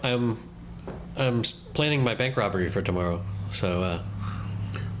the day. I'm planning my bank robbery for tomorrow, so.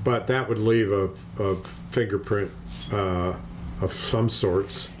 But that would leave a fingerprint of some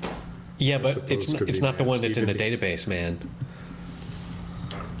sorts. Yeah, but it's not the one that's in the database, man.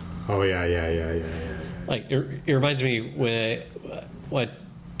 Oh yeah. Like it reminds me when I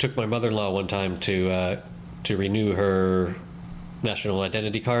took my mother-in-law one time to renew her national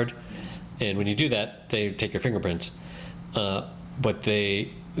identity card, and when you do that, they take your fingerprints. But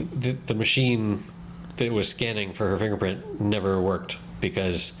the machine that was scanning for her fingerprint never worked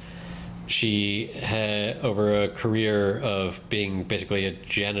because she had, over a career of being basically a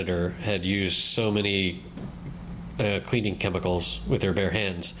janitor, had used so many cleaning chemicals with her bare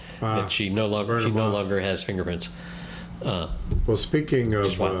hands that she no longer has fingerprints. Well, speaking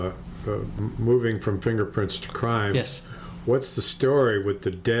of moving from fingerprints to crime, yes. What's the story with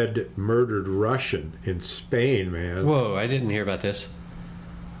the dead, murdered Russian in Spain, man? Whoa, I didn't hear about this.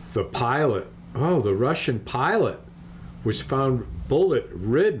 The Russian pilot was found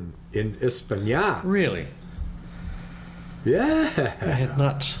bullet-ridden in España. Really? Yeah. I had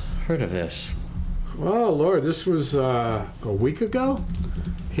not heard of this. Oh Lord, this was a week ago.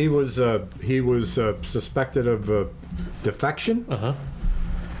 He was suspected of defection.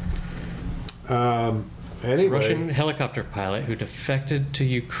 Anyway, Russian helicopter pilot who defected to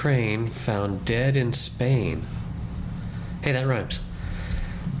Ukraine found dead in Spain. Hey, that rhymes.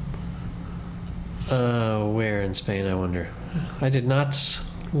 Where in Spain, I wonder? I did not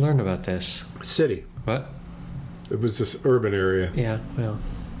learn about this. City. What? It was this urban area, Yeah, well.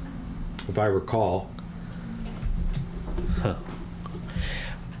 if I recall. Huh.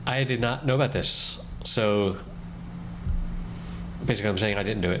 I did not know about this. So, basically I'm saying I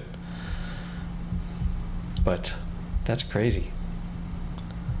didn't do it. But, that's crazy.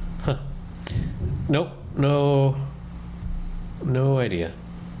 Huh. Nope, no idea.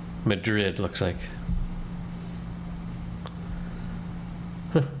 Madrid looks like.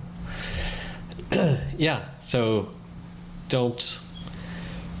 Yeah, so don't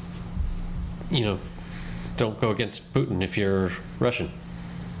go against Putin if you're Russian.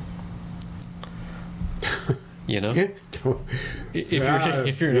 If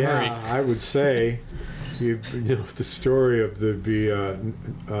you're in a hurry. I would say, the story of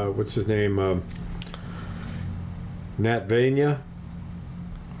what's his name, Nat Vanya.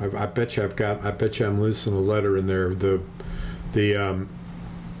 I bet you I'm listening a letter in there. The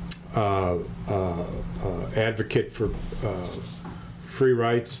advocate for free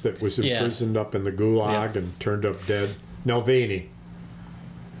rights that was imprisoned up in the Gulag and turned up dead. Navalny,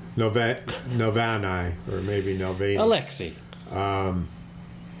 or maybe Navalny. Alexei.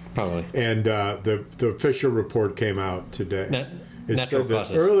 Probably. And the official report came out today. It Natural said that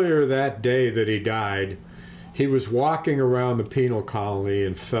causes. earlier that day that he died, he was walking around the penal colony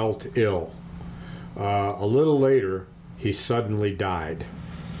and felt ill. A little later, he suddenly died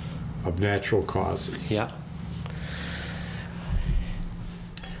of natural causes. Yeah.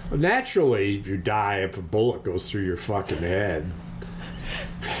 Naturally, you die if a bullet goes through your fucking head.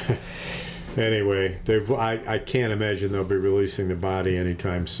 Anyway, I can't imagine they'll be releasing the body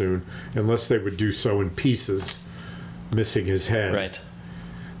anytime soon, unless they would do so in pieces, missing his head. Right.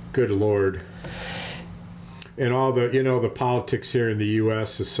 Good Lord. And all the politics here in the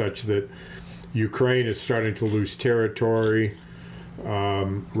U.S. is such that Ukraine is starting to lose territory.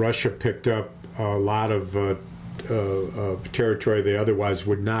 Russia picked up a lot of territory they otherwise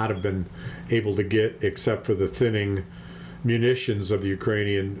would not have been able to get, except for the thinning munitions of the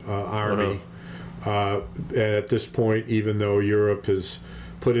Ukrainian army. And at this point, even though Europe has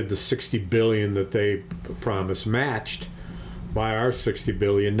put in the $60 billion that they promised, matched by our $60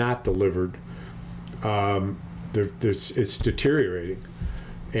 billion not delivered, it's deteriorating.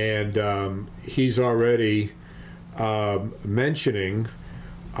 And he's already mentioning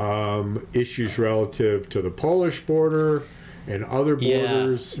issues relative to the Polish border and other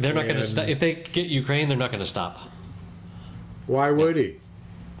borders. They're not going to stop. If they get Ukraine, they're not going to stop. Why would he?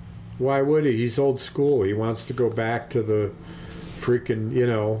 Why would he? He's old school. He wants to go back to the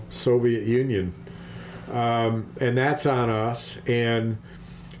freaking, Soviet Union. And that's on us. And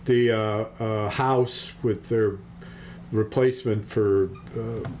the House, with their replacement for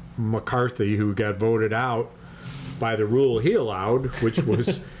McCarthy, who got voted out by the rule he allowed, which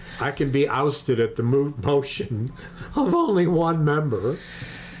was I can be ousted at the motion of only one member.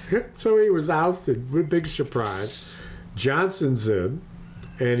 So he was ousted with big surprise. Johnson's in,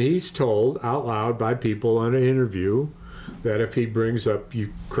 and he's told out loud by people in an interview that if he brings up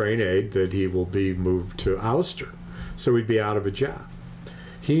Ukraine aid, that he will be moved to ouster. So he'd be out of a job.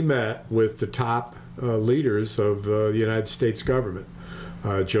 He met with the top leaders of the United States government.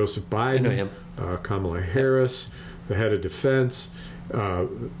 Joseph Biden, I know him. Kamala Harris, the head of defense,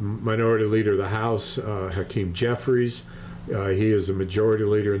 minority leader of the House, Hakeem Jeffries. He is a majority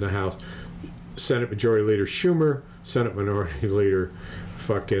leader in the House. Senate Majority Leader Schumer, Senate Minority Leader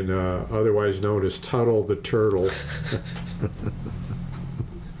fucking otherwise known as Tuttle the Turtle.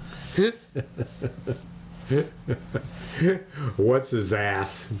 What's his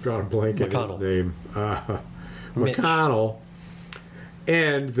ass? I'm drawing a blank on his name. McConnell.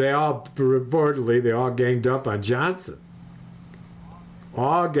 And they all ganged up on Johnson.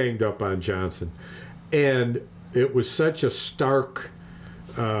 And it was such a stark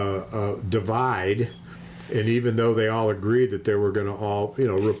divide. And even though they all agreed that they were going to all,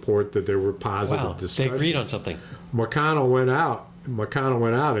 report that there were positive discussions. They agreed on something. McConnell went out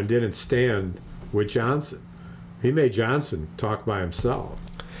and didn't stand with Johnson. He made Johnson talk by himself.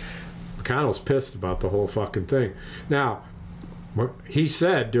 McConnell's pissed about the whole fucking thing. Now, he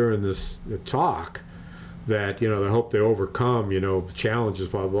said during this talk that, they hope they overcome, the challenges,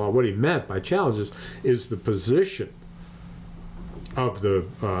 blah, blah, blah. What he meant by challenges is the position of the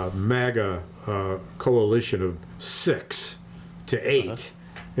MAGA coalition of 6 to 8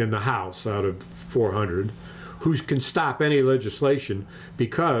 in the House out of 400 who can stop any legislation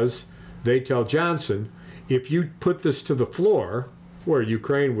because they tell Johnson, if you put this to the floor where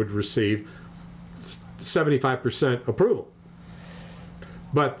Ukraine would receive 75% approval.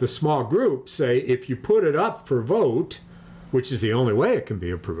 But the small group say if you put it up for vote, which is the only way it can be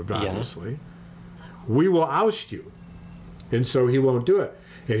approved, obviously, we will oust you. And so he won't do it.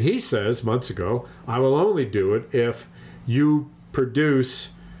 And he says months ago, I will only do it if you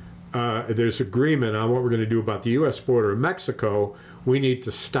produce, there's agreement on what we're going to do about the U.S. border in Mexico. We need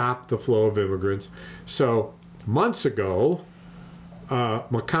to stop the flow of immigrants. So months ago,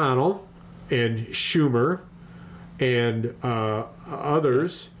 McConnell and Schumer and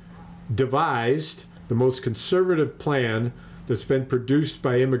others devised the most conservative plan that's been produced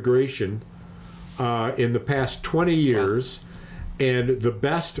by immigration in the past 20 years, and the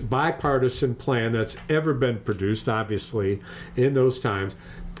best bipartisan plan that's ever been produced, obviously, in those times,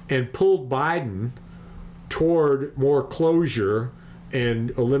 and pulled Biden toward more closure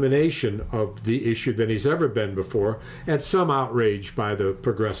and elimination of the issue than he's ever been before, and some outrage by the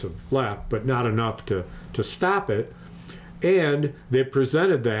progressive left, but not enough to stop it. And they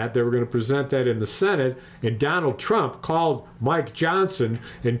presented that. They were going to present that in the Senate, and Donald Trump called Mike Johnson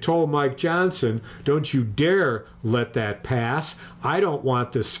and told Mike Johnson, don't you dare let that pass. I don't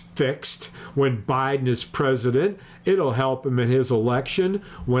want this fixed when Biden is president. It'll help him in his election.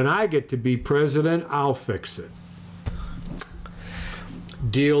 When I get to be president, I'll fix it.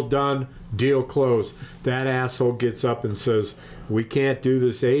 Deal done, deal closed. That asshole gets up and says, we can't do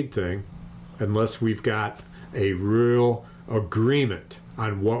this aid thing unless we've got a real agreement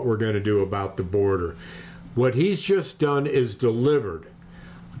on what we're going to do about the border. What he's just done is delivered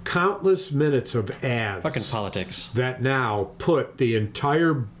countless minutes of ads. Fucking politics. That now put the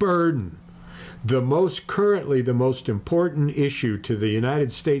entire burden, currently the most important issue to the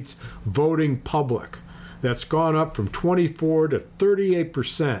United States voting public, that's gone up from 24 to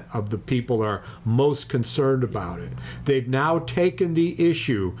 38% of the people are most concerned about it. They've now taken the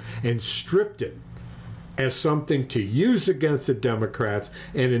issue and stripped it as something to use against the Democrats,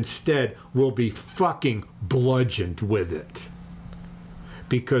 and instead will be fucking bludgeoned with it.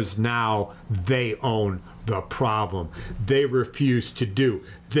 because now they own the problem. They refuse to do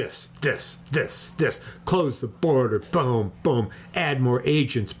this. Close the border, boom, boom. Add more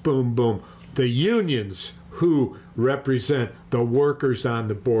agents, boom, boom. The unions who represent the workers on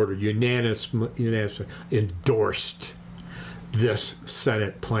the border unanimously endorsed this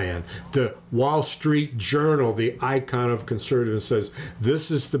Senate plan. The Wall Street Journal, the icon of conservatives, says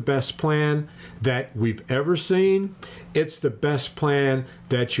this is the best plan that we've ever seen. It's the best plan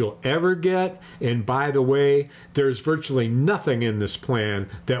that you'll ever get. And by the way, there's virtually nothing in this plan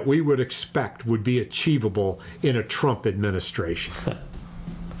that we would expect would be achievable in a Trump administration.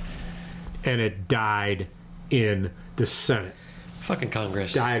 And it died in the Senate. Fucking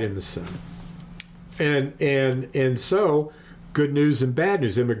Congress. Died in the Senate. And so, good news and bad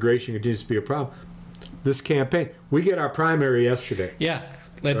news. Immigration continues to be a problem. This campaign, we get our primary yesterday. Yeah,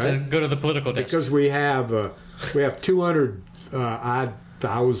 let's right? Go to the political desk. Because we have 200 odd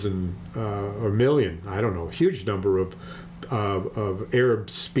thousand or million, I don't know, huge number of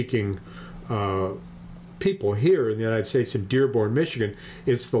Arab-speaking people here in the United States in Dearborn, Michigan.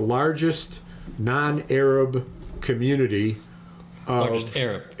 It's the largest non-Arab community of Largest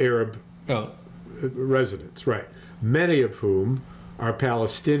Arab Oh, residents, right? Many of whom are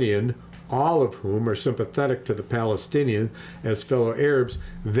Palestinian, all of whom are sympathetic to the Palestinians as fellow Arabs.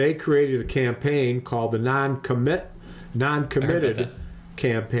 They created a campaign called the non-committed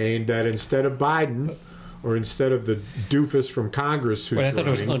campaign that instead of Biden or instead of the doofus from Congress who's wait, I thought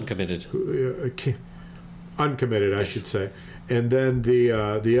it was running, uncommitted. uncommitted, I should say, and then the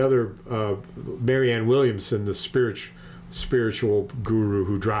other Marianne Williamson, the spiritual guru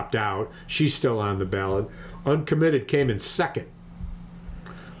who dropped out, she's still on the ballot. Uncommitted came in second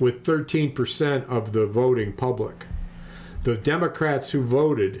with 13% of the voting public. The Democrats who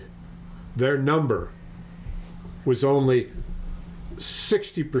voted, their number was only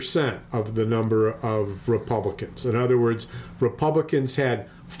 60% of the number of Republicans. In other words, Republicans had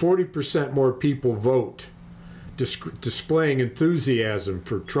 40% more people vote, displaying enthusiasm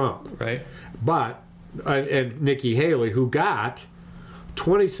for Trump. Right. But, and Nikki Haley, who got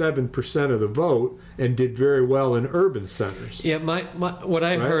 27% of the vote and did very well in urban centers. Yeah, my what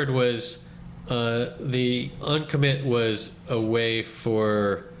I heard was the uncommit was a way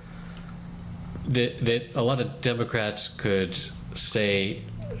for that a lot of Democrats could say,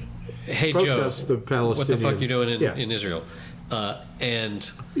 "Hey, Protest Joe, the Palestinian, what the fuck you doing yeah. in Israel?" And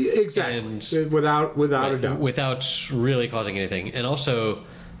exactly, without a doubt, without really causing anything, and also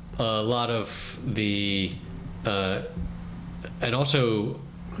a lot of the and also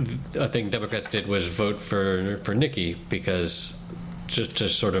a thing Democrats did was vote for Nikki because just to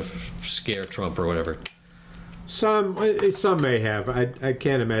sort of scare Trump or whatever. Some may have. I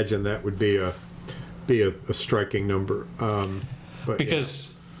can't imagine that would be a striking number. But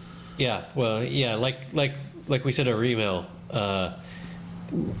because like we said in our email or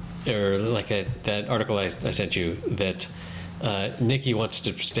like that article I sent you that Nikki wants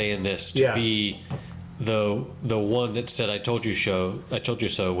to stay in this to be the one that said I told you so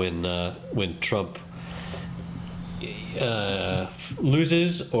when Trump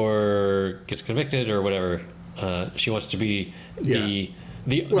loses or gets convicted or whatever. She wants to be the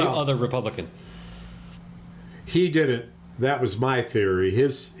other Republican. He didn't. That was my theory.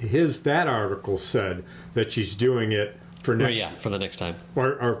 That article said that she's doing it for next for the next time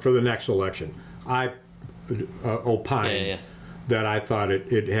or for the next election. I opined that I thought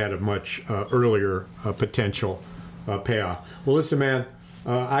it had a much earlier potential payoff. Well, listen, man,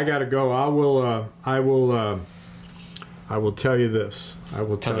 I got to go. I will tell you this.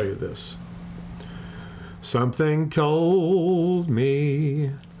 Something told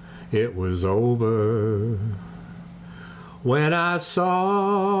me it was over when I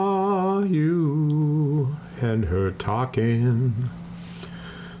saw you and her talking.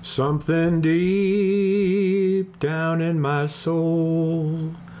 Something deep down in my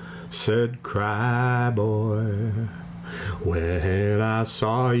soul said, cry, boy, when I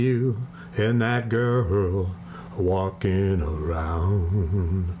saw you and that girl walking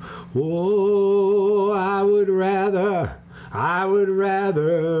around. Oh, I would rather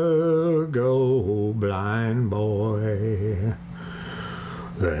go blind, boy,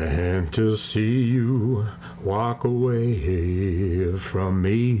 than to see you walk away from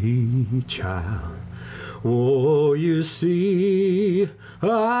me, child. Oh, you see,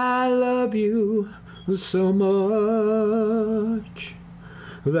 I love you so much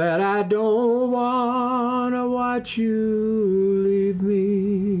that I don't want to watch you leave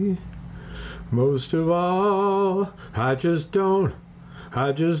me. Most of all, I just don't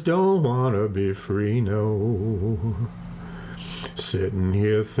want to be free, no. Sitting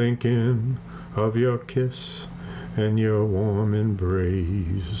here thinking of your kiss and your warm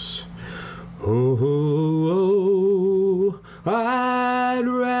embrace. Oh, I'd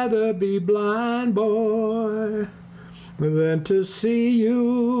rather be blind, boy, than to see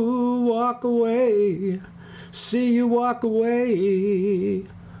you walk away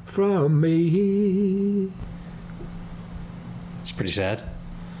from me. It's pretty sad.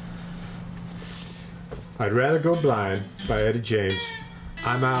 I'd rather go blind by Eddie James.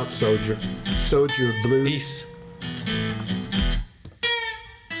 I'm out, soldier. Soldier blues. Peace.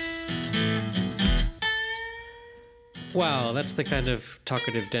 Wow, that's the kind of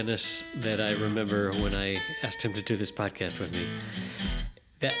talkative Dennis that I remember when I asked him to do this podcast with me.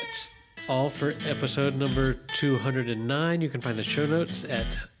 That's all for episode number 209. You can find the show notes at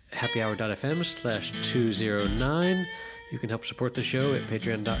happyhour.fm/209. You can help support the show at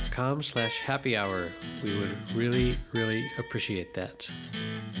patreon.com/happyhour. We would really, really appreciate that.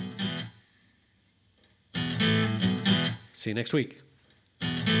 See you next week.